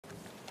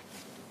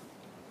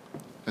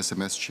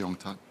SMS Chee Hong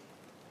Tat.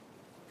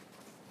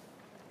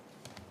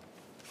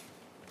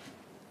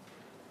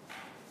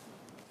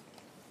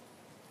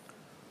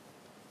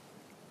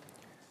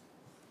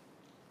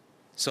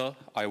 Sir,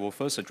 I will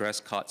first address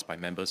cards by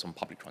members on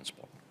public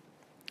transport.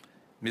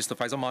 Mr.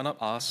 Faisal Manap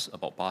asks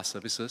about bus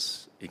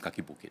services in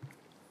Kaki Bukit.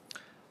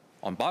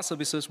 On bus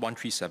services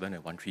 137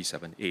 and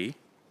 137A,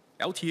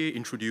 LTA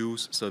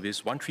introduced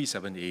service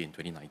 137A in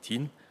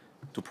 2019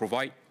 to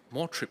provide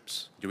more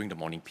trips during the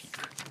morning peak.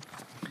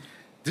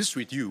 This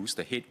reduced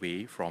the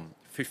headway from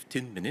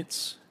 15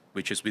 minutes,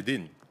 which is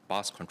within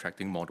bus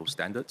contracting model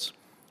standards,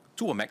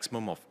 to a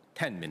maximum of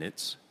 10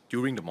 minutes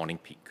during the morning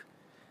peak.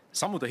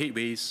 Some of the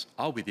headways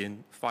are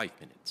within 5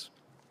 minutes.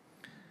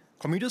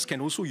 Commuters can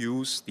also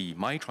use the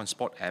My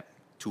Transport app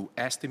to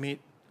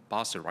estimate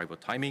bus arrival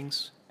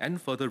timings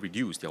and further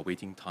reduce their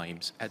waiting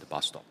times at the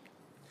bus stop.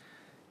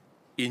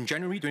 In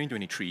January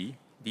 2023,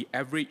 the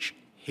average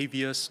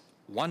heaviest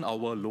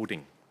 1-hour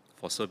loading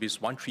for service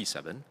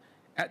 137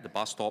 at the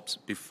bus stops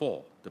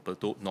before the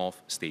Bedok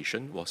North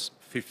station was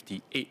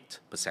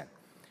 58%,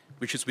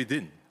 which is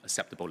within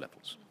acceptable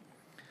levels.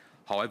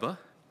 However,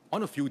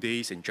 on a few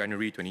days in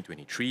January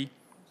 2023,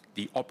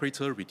 the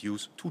operator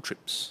reduced 2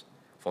 trips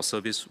for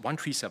service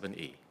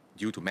 137A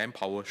due to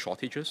manpower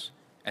shortages,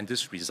 and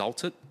this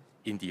resulted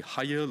in the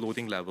higher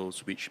loading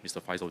levels which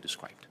Mr. Faisal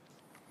described.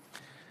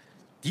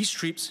 These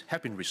trips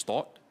have been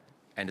restored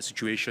and the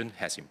situation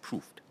has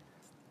improved.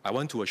 I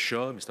want to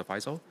assure Mr.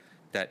 Faisal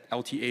that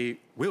LTA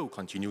will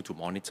continue to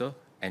monitor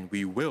and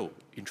we will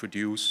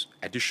introduce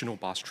additional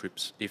bus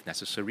trips if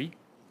necessary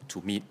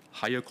to meet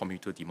higher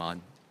commuter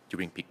demand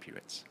during peak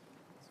periods.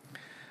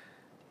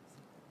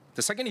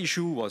 The second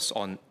issue was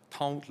on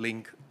Town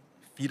Link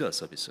feeder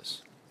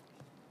services.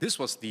 This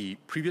was the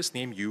previous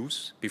name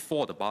used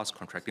before the bus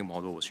contracting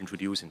model was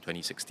introduced in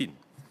 2016.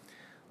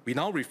 We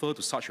now refer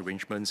to such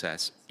arrangements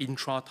as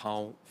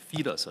intra-town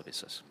feeder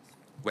services,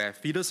 where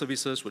feeder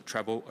services would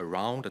travel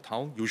around the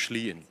town,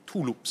 usually in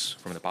 2 loops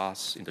from the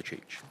bus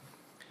interchange.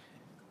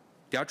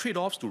 There are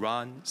trade-offs to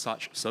run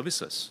such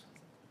services,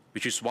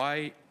 which is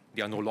why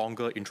they are no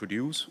longer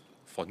introduced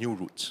for new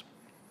routes.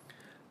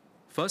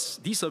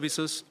 First, these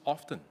services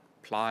often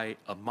ply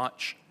a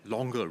much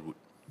longer route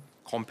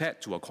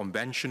compared to a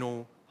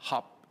conventional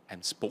hub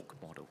and spoke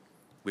model,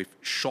 with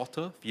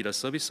shorter feeder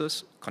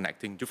services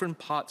connecting different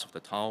parts of the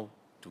town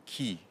to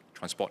key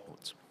transport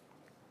nodes.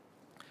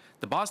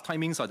 The bus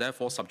timings are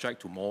therefore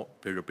subject to more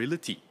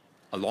variability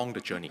along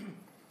the journey,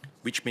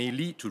 which may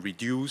lead to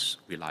reduced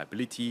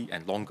reliability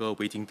and longer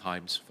waiting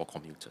times for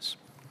commuters.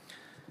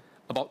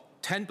 About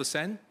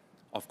 10%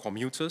 of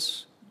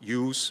commuters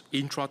use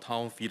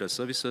intra-town feeder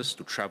services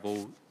to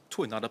travel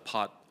to another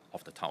part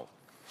of the town.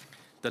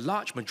 The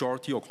large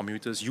majority of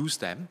commuters use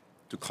them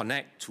to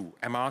connect to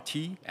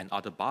MRT and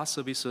other bus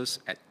services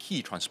at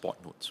key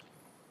transport nodes.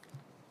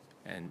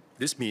 And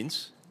this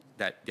means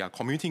that their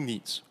commuting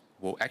needs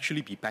will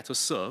actually be better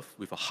served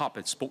with a hub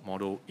and spoke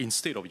model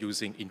instead of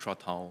using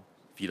intra-town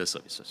feeder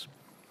services.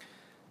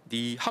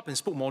 The hub and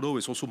spoke model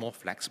is also more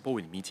flexible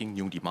in meeting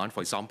new demand,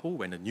 for example,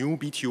 when a new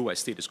BTO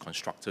estate is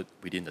constructed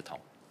within the town.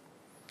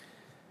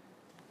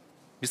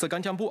 Mr.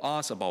 Gan Tian Bu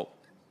asked about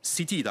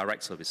City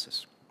Direct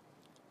services.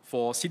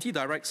 For City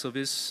Direct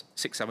Service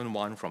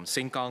 671 from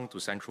Sengkang to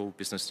Central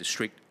Business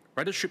District,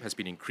 ridership has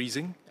been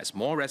increasing as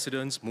more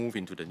residents move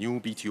into the new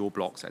BTO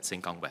blocks at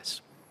Sengkang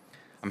West.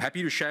 I'm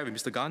happy to share with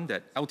Mr. Gan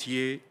that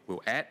LTA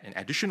will add an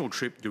additional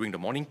trip during the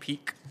morning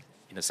peak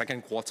in the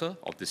second quarter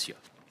of this year.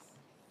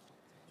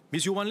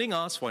 Ms. Yu Wan Ling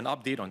asked for an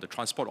update on the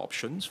transport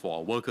options for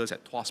our workers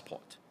at Tuas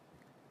Port.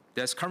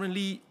 There's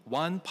currently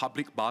 1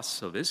 public bus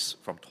service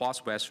from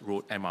Tuas West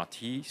Road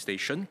MRT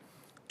station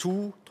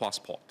to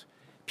Tuas Port.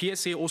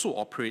 PSA also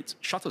operates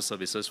shuttle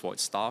services for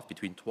its staff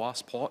between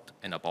Tuas Port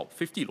and about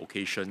 50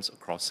 locations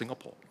across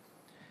Singapore.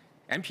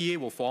 MPA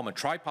will form a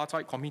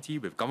tripartite committee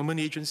with government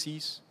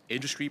agencies,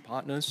 industry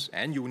partners,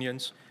 and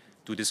unions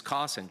to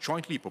discuss and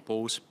jointly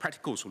propose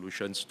practical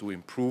solutions to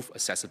improve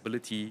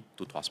accessibility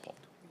to Tuas Port.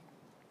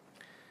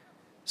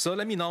 So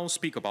let me now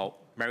speak about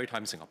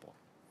Maritime Singapore.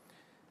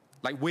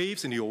 Like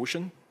waves in the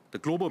ocean, the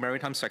global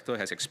maritime sector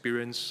has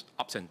experienced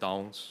ups and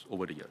downs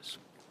over the years.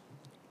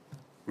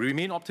 We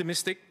remain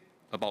optimistic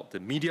about the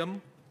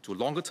medium to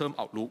longer-term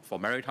outlook for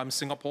Maritime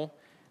Singapore,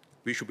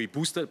 which will be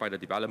boosted by the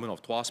development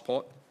of Tuas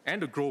Port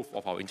and the growth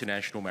of our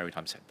international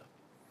maritime sector.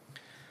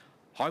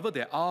 However,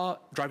 there are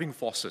driving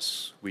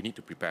forces we need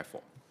to prepare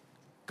for.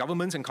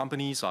 Governments and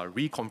companies are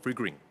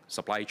reconfiguring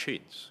supply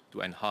chains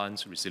to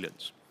enhance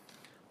resilience.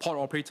 Port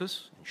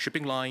operators and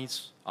shipping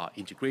lines are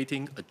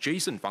integrating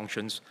adjacent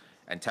functions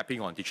and tapping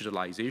on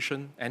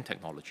digitalisation and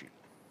technology.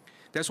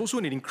 There's also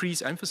an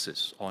increased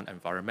emphasis on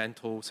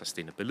environmental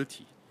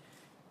sustainability.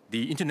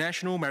 The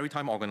International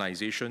Maritime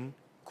Organization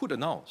could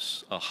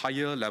announce a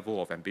higher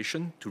level of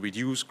ambition to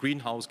reduce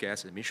greenhouse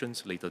gas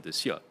emissions later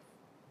this year.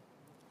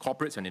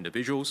 Corporates and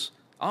individuals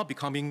are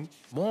becoming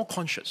more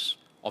conscious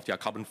of their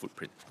carbon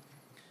footprint.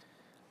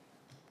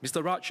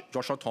 Mr. Raj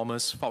Joshua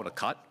Thomas filed a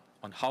card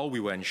on how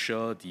we will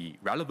ensure the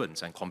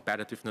relevance and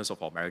competitiveness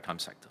of our maritime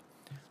sector.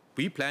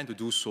 We plan to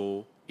do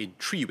so in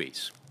three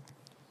ways: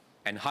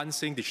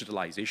 enhancing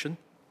digitalization,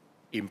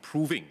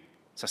 improving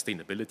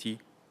sustainability,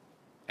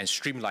 and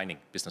streamlining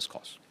business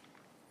costs.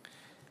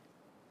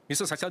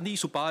 Mr. Satyandi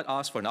Supaat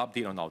asked for an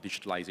update on our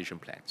digitalization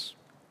plans.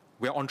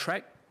 We are on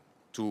track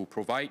to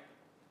provide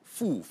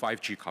full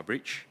 5G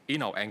coverage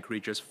in our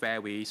anchorages,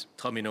 fairways,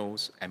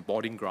 terminals, and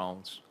boarding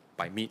grounds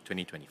by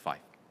mid-2025.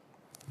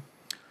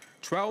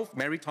 12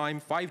 maritime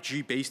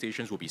 5G base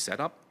stations will be set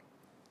up,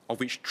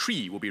 of which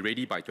 3 will be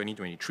ready by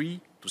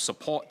 2023 to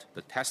support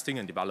the testing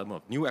and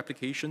development of new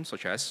applications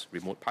such as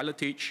remote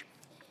pilotage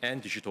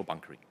and digital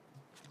bunkering.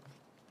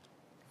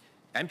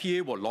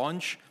 MPA will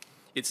launch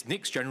its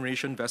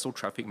next-generation vessel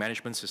traffic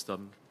management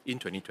system in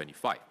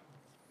 2025.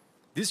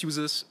 This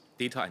uses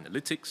data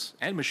analytics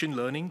and machine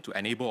learning to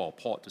enable our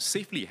port to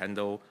safely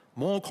handle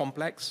more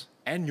complex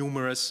and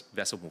numerous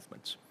vessel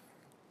movements.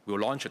 We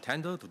will launch a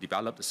tender to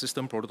develop the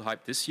system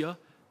prototype this year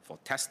for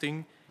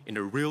testing in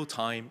a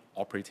real-time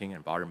operating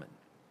environment.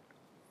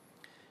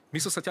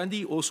 Mr.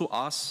 Satyandi also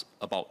asked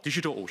about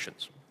digital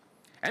oceans.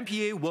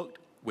 MPA worked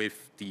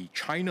with the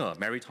China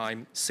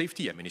Maritime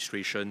Safety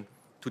Administration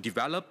to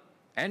develop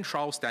and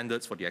trial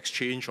standards for the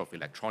exchange of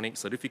electronic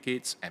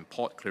certificates and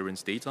port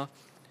clearance data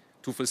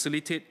to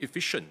facilitate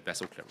efficient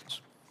vessel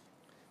clearance.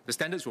 The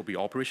standards will be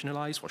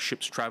operationalized for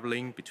ships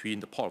traveling between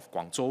the port of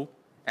Guangzhou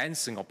and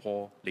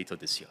Singapore later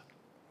this year.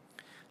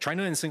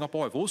 China and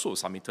Singapore have also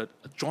submitted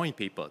a joint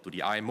paper to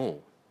the IMO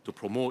to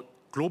promote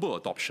global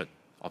adoption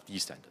of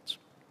these standards.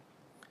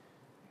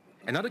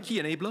 Another key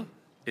enabler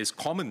is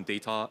common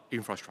data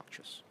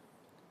infrastructures.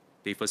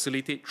 They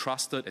facilitate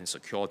trusted and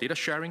secure data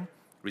sharing,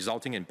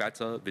 resulting in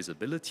better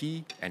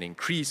visibility and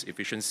increased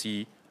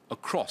efficiency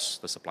across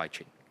the supply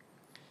chain.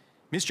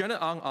 Ms.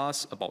 Janet Ang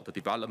asked about the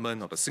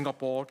development of the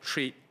Singapore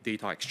Trade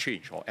Data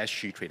Exchange, or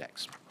SG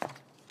TradeX.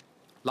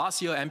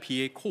 Last year,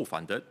 MPA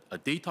co-funded a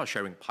data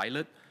sharing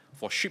pilot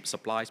for ship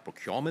supplies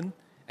procurement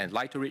and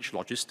lighterage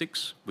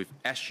logistics with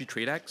SG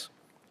TradeX,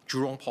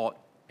 Jurong Port,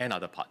 and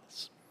other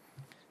partners.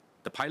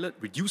 The pilot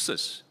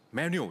reduces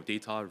manual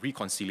data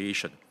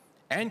reconciliation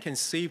and can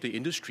save the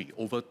industry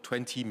over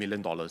 $20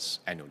 million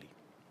annually.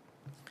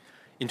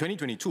 In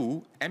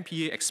 2022,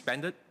 MPA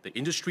expanded the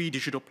industry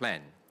digital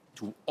plan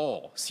to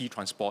all sea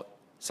transport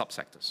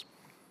subsectors.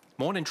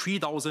 More than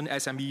 3,000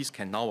 SMEs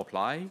can now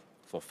apply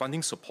for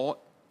funding support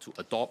to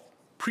adopt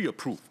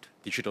pre-approved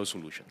digital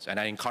solutions, and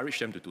I encourage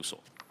them to do so.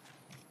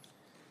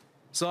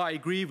 So I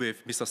agree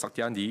with Mr.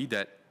 Satyandi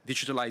that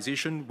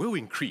digitalization will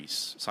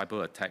increase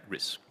cyber attack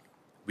risk.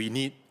 We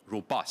need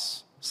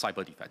robust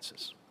cyber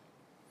defenses.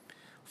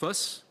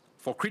 First,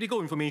 for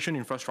critical information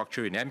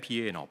infrastructure in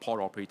MPA and our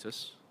port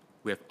operators,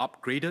 we have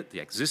upgraded the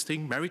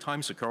existing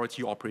Maritime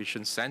Security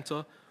Operations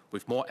Center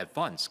with more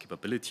advanced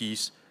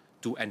capabilities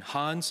to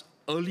enhance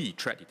early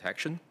threat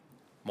detection,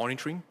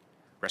 monitoring,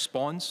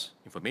 response,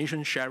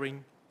 information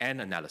sharing,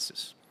 and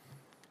analysis.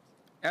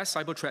 As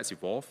cyber threats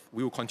evolve,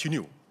 we will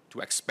continue to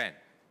expand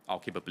our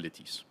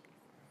capabilities.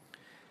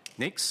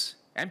 Next,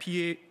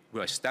 MPA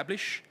will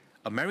establish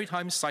a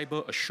Maritime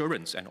Cyber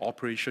Assurance and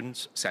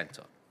Operations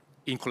Center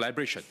in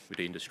collaboration with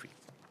the industry.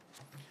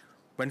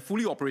 When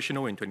fully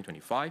operational in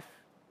 2025,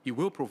 it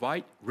will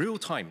provide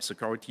real-time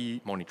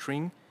security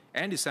monitoring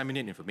and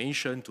disseminate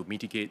information to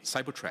mitigate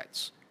cyber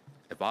threats,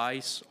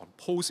 advise on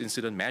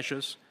post-incident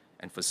measures,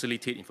 and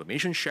facilitate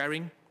information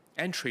sharing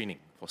and training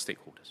for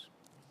stakeholders.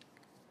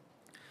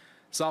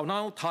 So I'll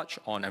now touch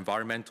on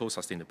environmental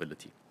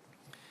sustainability.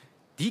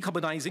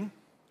 Decarbonizing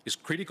is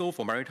critical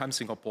for maritime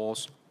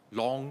Singapore's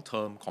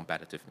long-term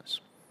competitiveness.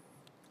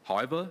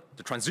 However,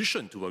 the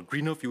transition to a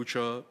greener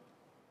future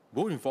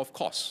will involve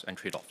costs and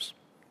trade-offs.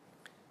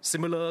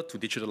 Similar to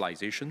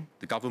digitalization,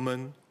 the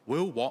government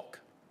will walk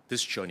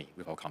this journey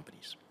with our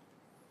companies.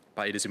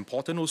 But it is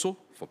important also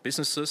for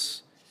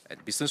businesses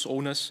and business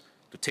owners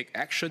to take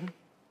action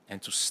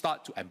and to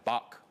start to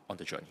embark on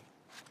the journey.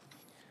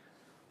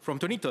 From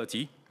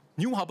 2030,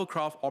 new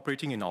hovercraft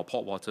operating in our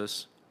port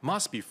waters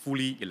must be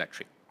fully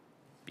electric,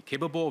 be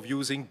capable of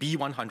using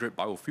B100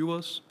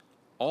 biofuels,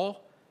 or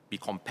be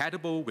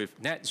compatible with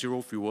net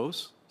zero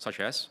fuels such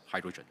as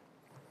hydrogen.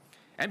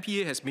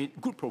 MPA has made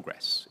good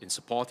progress in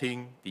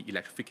supporting the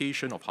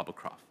electrification of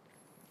hovercraft.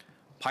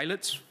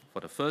 Pilots for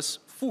the first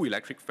full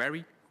electric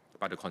ferry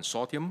by the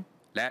consortium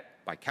led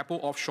by Keppel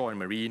Offshore and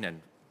Marine,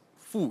 and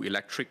full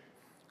electric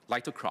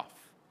lighter craft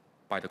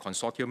by the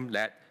consortium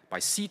led by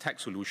SeaTech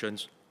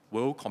Solutions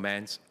will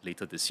commence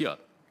later this year.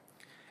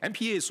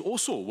 MPA is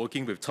also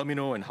working with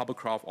terminal and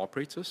hovercraft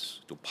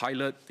operators to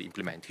pilot the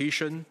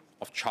implementation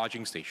of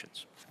charging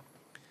stations.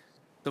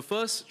 The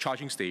first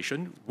charging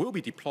station will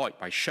be deployed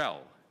by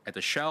Shell at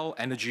the Shell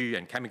Energy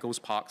and Chemicals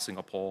Park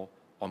Singapore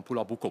on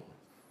Pulau Bukom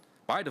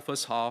by the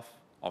first half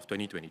of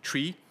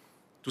 2023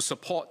 to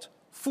support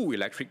full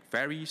electric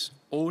ferries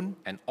owned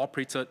and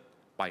operated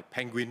by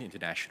Penguin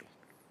International.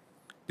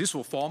 This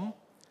will form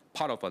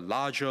part of a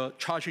larger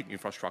charging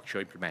infrastructure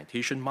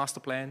implementation master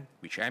plan,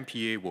 which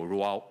MPA will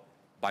roll out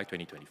by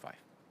 2025.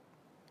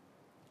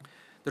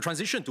 The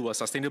transition to a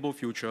sustainable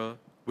future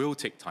will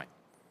take time.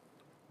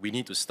 We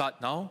need to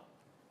start now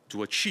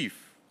to achieve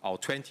our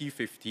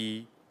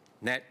 2050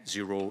 net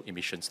zero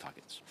emissions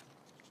targets.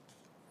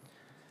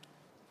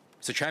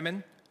 Mr.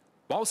 Chairman,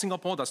 while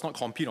Singapore does not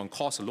compete on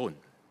cost alone,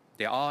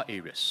 there are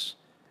areas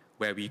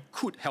where we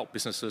could help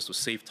businesses to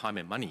save time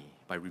and money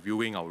by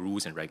reviewing our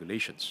rules and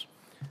regulations.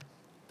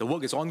 The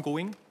work is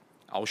ongoing.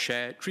 I'll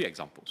share 3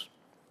 examples.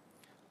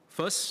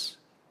 First,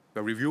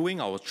 we're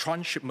reviewing our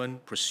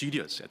transshipment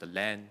procedures at the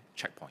land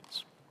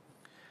checkpoints.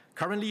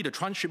 Currently, the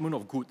transshipment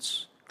of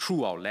goods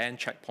through our land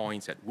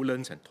checkpoints at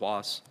Woodlands and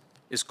Tuas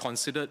is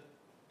considered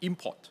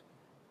import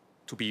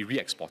to be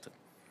re-exported.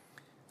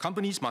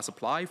 Companies must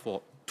apply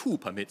for 2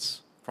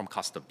 permits from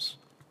customs,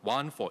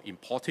 one for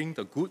importing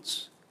the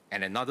goods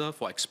and another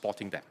for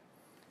exporting them,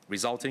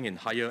 resulting in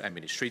higher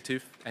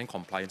administrative and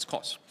compliance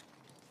costs.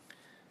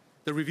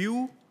 The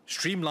review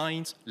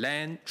streamlines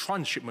land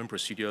transshipment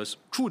procedures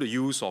through the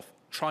use of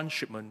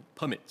transshipment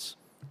permits,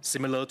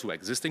 similar to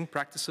existing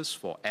practices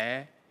for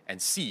air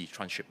and sea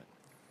transshipment.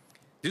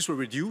 This will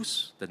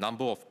reduce the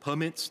number of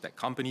permits that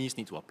companies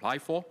need to apply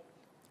for,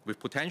 with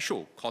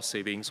potential cost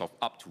savings of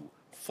up to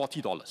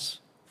 $40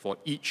 for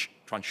each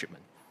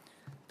transshipment.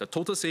 The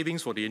total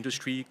savings for the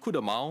industry could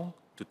amount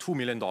to $2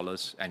 million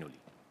annually.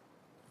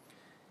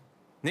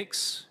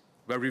 Next,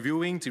 we're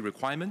reviewing the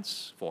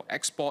requirements for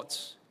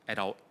exports at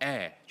our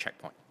air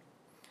checkpoint.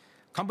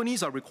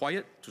 Companies are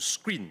required to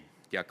screen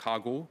their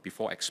cargo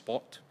before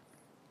export,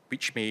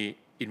 which may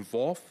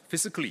involve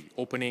physically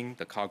opening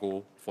the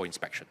cargo for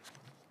inspection.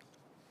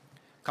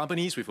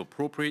 Companies with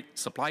appropriate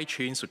supply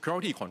chain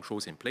security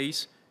controls in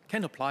place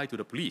can apply to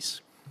the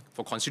police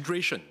for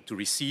consideration to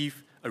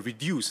receive a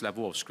reduced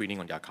level of screening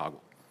on their cargo.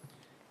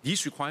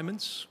 These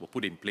requirements were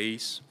put in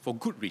place for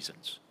good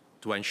reasons,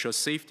 to ensure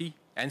safety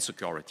and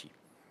security.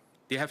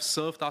 They have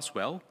served us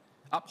well,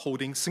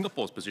 upholding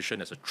Singapore's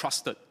position as a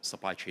trusted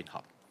supply chain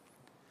hub.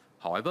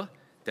 However,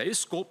 there is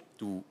scope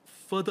to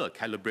further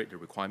calibrate the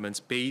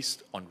requirements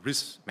based on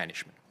risk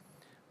management.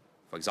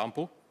 For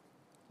example,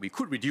 we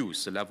could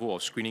reduce the level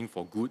of screening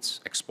for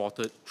goods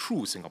exported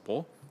through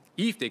Singapore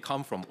if they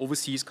come from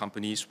overseas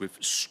companies with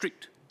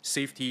strict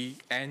safety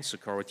and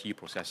security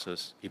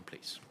processes in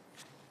place.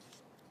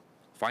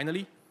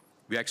 Finally,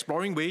 we are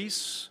exploring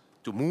ways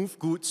to move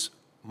goods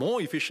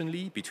more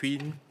efficiently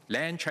between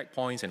land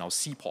checkpoints and our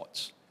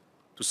seaports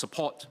to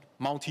support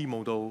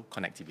multimodal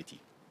connectivity.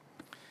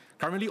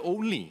 Currently,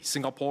 only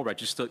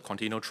Singapore-registered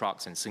container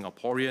trucks and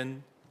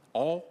Singaporean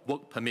or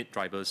work permit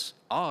drivers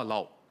are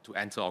allowed to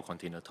enter our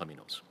container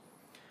terminals.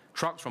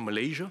 Trucks from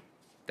Malaysia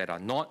that are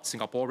not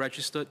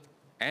Singapore-registered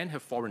and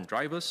have foreign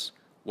drivers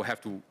will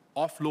have to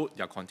offload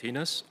their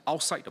containers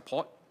outside the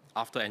port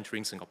after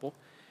entering Singapore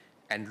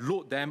and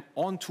load them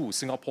onto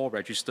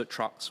Singapore-registered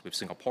trucks with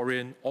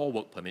Singaporean or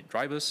work permit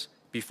drivers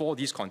before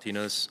these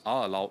containers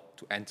are allowed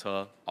to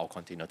enter our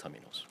container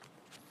terminals.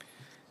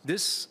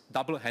 This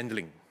double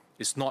handling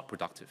is not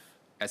productive,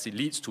 as it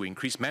leads to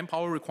increased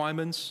manpower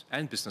requirements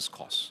and business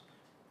costs.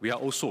 We are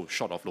also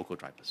short of local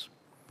drivers.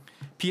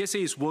 PSA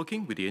is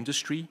working with the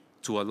industry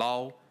to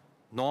allow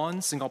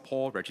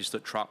non-Singapore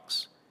registered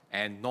trucks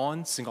and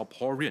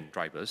non-Singaporean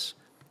drivers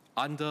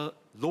under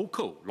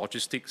local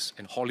logistics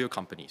and haulier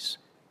companies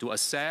to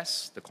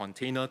assess the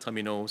container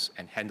terminals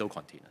and handle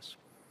containers.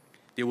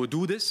 They will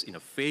do this in a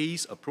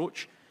phased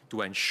approach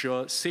to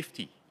ensure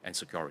safety and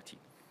security.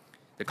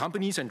 The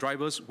companies and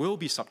drivers will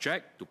be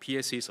subject to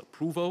PSA's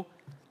approval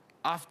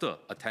after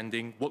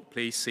attending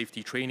workplace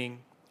safety training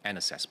and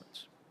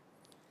assessments.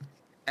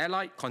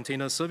 Allied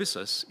Container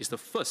Services is the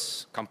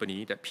first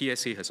company that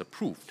PSA has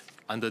approved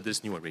under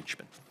this new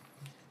arrangement.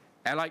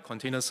 Allied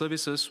Container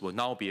Services will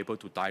now be able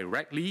to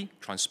directly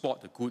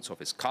transport the goods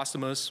of its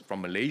customers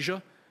from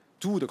Malaysia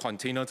to the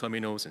container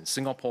terminals in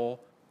Singapore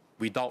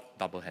without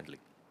double handling.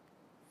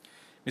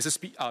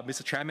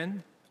 Mr.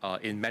 Chairman,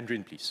 in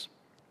Mandarin, please.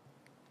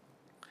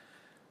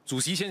 主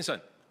席先生，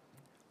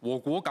我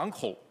国港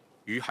口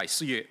与海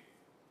事业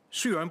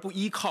虽然不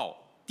依靠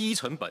低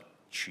成本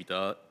取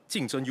得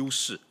竞争优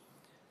势，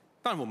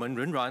但我们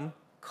仍然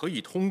可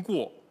以通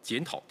过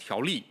检讨条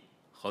例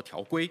和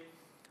条规，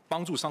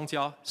帮助商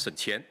家省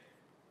钱、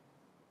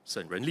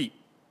省人力、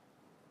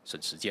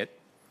省时间。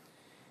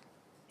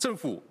政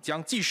府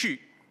将继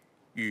续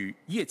与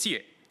业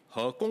界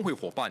和工会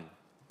伙伴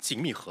紧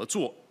密合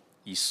作，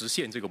以实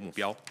现这个目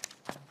标。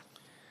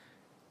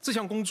这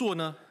项工作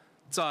呢，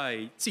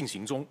在进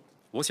行中，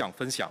我想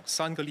分享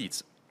3个例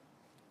子。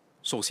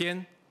首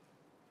先，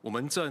我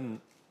们正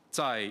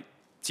在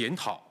检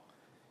讨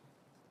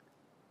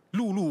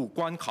陆路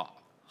关卡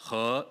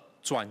和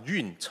转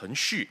运程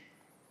序，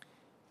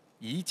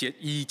以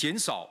减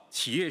少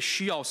企业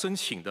需要申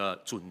请的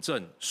准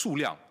证数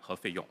量和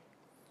费用。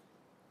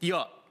第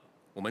二，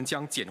我们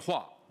将简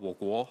化我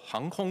国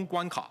航空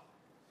关卡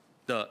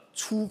的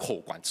出口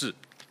管制，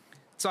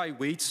在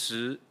维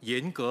持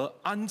严格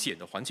安检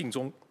的环境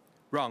中，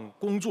让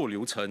工作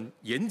流程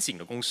严谨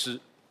的公司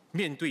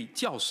面对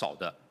较少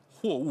的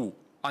货物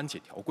安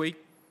检条规，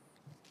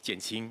减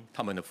轻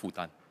他们的负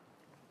担。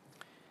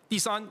第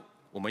三，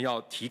我们要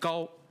提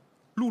高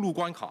陆路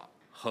关卡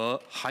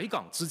和海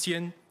港之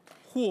间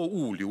货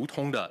物流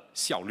通的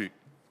效率，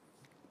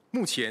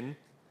目前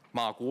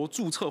马国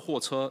注册货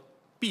车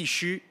必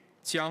须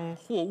将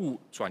货物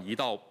转移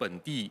到本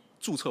地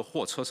注册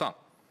货车上，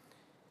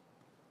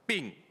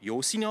并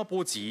由新加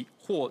坡籍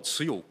或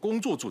持有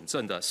工作准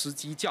证的司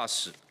机驾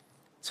驶，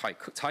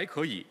才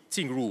可以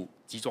进入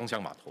集装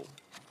箱码头。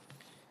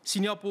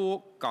新加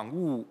坡港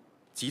务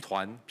集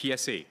团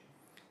PSA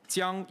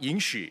将允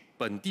许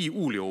本地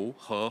物流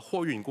和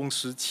货运公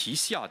司旗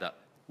下的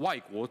外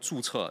国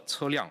注册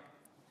车辆，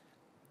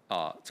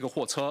这个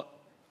货车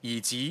以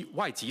及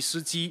外籍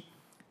司机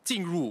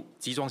进入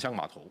集装箱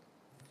码头。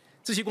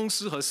这些公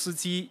司和司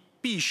机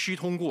必须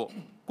通过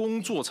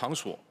工作场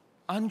所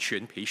安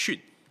全培训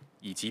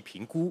以及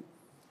评估，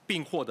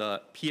并获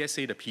得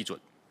PSA 的批准。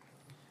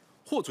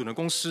获准的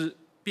公司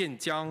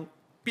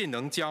便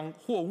能将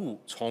货物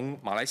从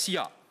马来西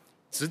亚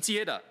直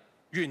接的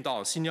运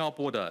到新加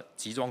坡的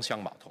集装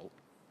箱码头，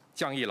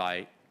这样一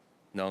来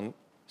能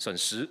省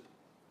时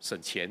省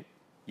钱，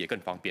也更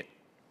方便。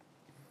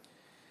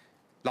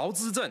劳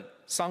资政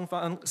三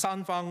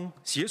方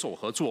携手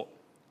合作，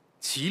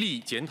齐力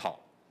检讨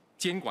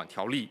监管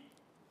条例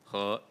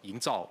和营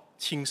造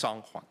轻商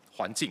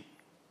环境。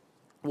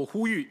我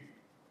呼吁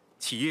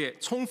企业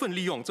充分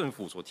利用政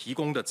府所提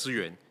供的资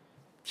源，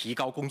提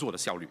高工作的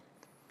效率。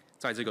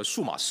在这个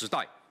数码时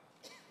代，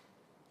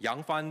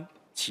扬帆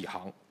起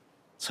航，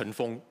乘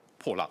风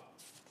破浪。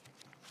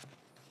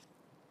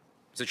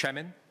Mr.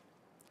 Chairman,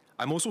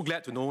 I'm also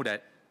glad to know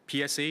that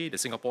PSA, the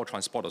Singapore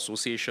Transport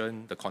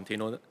Association, the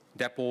Container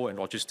Depot and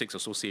Logistics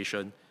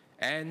Association,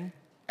 and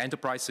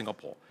Enterprise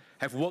Singapore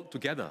have worked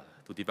together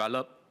to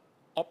develop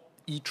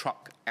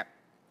Op-E-Truck app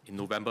in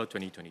November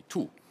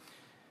 2022.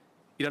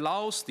 It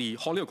allows the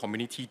haulier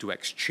community to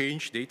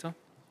exchange data,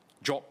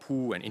 job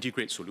pool and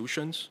integrate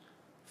solutions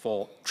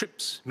for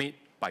trips made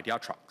by their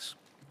trucks.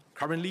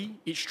 Currently,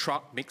 each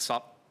truck makes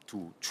up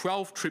to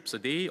 12 trips a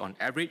day on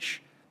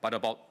average, but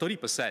about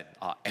 30%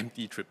 are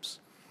empty trips.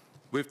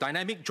 With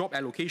dynamic job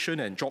allocation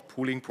and job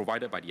pooling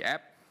provided by the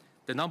app,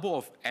 the number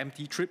of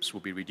empty trips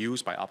will be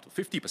reduced by up to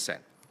 50%.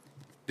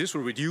 This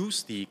will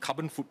reduce the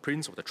carbon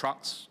footprints of the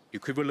trucks,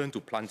 equivalent to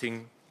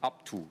planting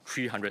up to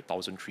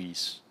 300,000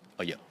 trees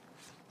a year.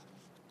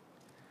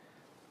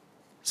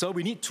 So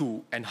we need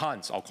to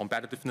enhance our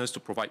competitiveness to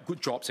provide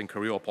good jobs and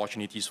career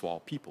opportunities for our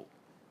people.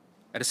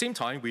 At the same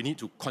time, we need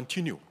to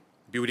continue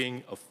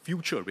building a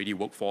future-ready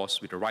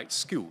workforce with the right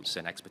skills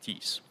and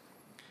expertise.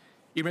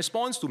 In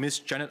response to Ms.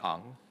 Janet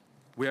Ang,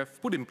 we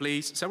have put in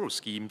place several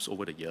schemes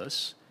over the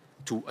years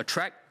to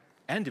attract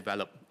and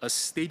develop a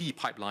steady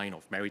pipeline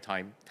of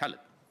maritime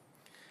talent.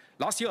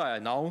 Last year, I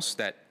announced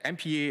that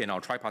MPA and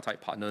our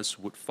tripartite partners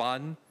would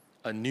fund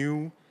a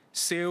new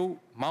SAIL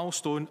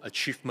Milestone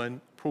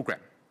Achievement Program,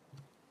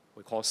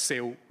 we call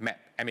SAIL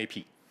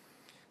MAP,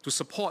 to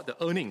support the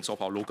earnings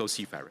of our local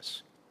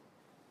seafarers.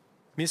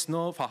 Ms.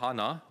 Nur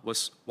Farhana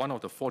was one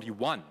of the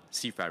 41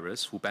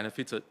 seafarers who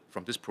benefited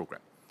from this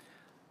program.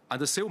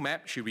 Under SAIL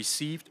MAP, she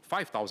received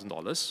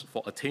 $5,000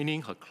 for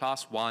attaining her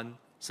Class 1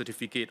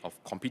 Certificate of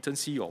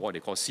Competency, or what they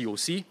call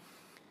COC,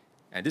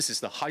 and this is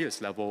the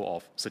highest level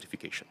of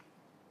certification.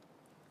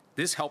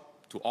 This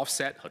helped to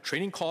offset her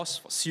training costs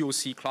for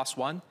COC Class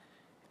 1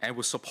 and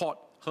will support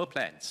her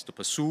plans to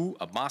pursue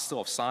a Master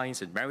of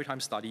Science in Maritime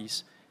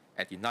Studies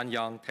at the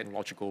Nanyang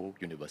Technological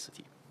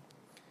University.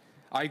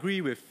 I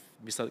agree with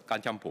Mr.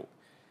 Gan Thiam Poh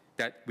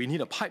that we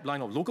need a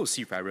pipeline of local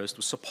seafarers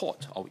to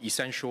support our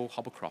essential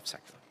hovercraft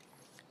sector.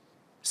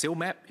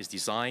 SailMap is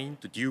designed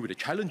to deal with the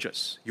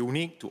challenges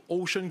unique to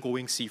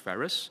ocean-going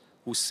seafarers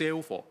who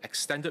sail for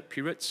extended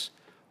periods,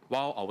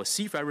 while our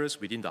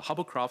seafarers within the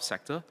hovercraft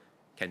sector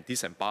can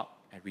disembark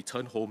and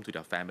return home to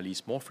their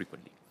families more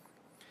frequently.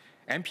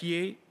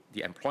 MPA,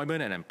 the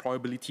Employment and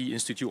Employability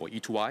Institute, or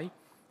E2I,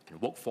 and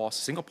Workforce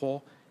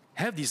Singapore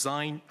have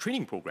designed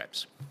training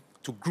programs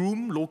to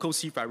groom local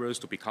seafarers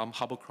to become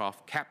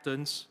hovercraft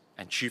captains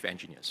and chief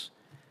engineers.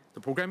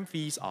 The program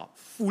fees are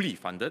fully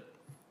funded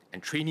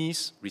and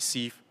trainees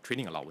receive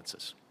training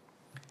allowances.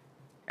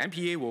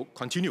 MPA will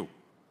continue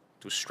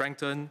to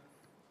strengthen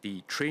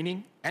the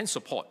training and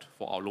support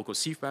for our local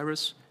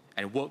seafarers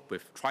and work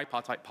with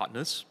tripartite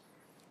partners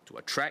to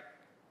attract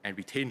and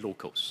retain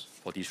locals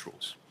for these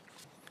roles.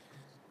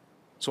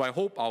 So I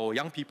hope our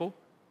young people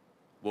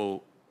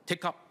will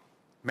take up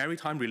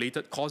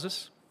maritime-related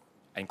causes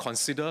and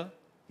consider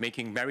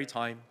making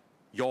maritime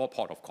your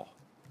port of call.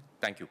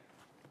 Thank you.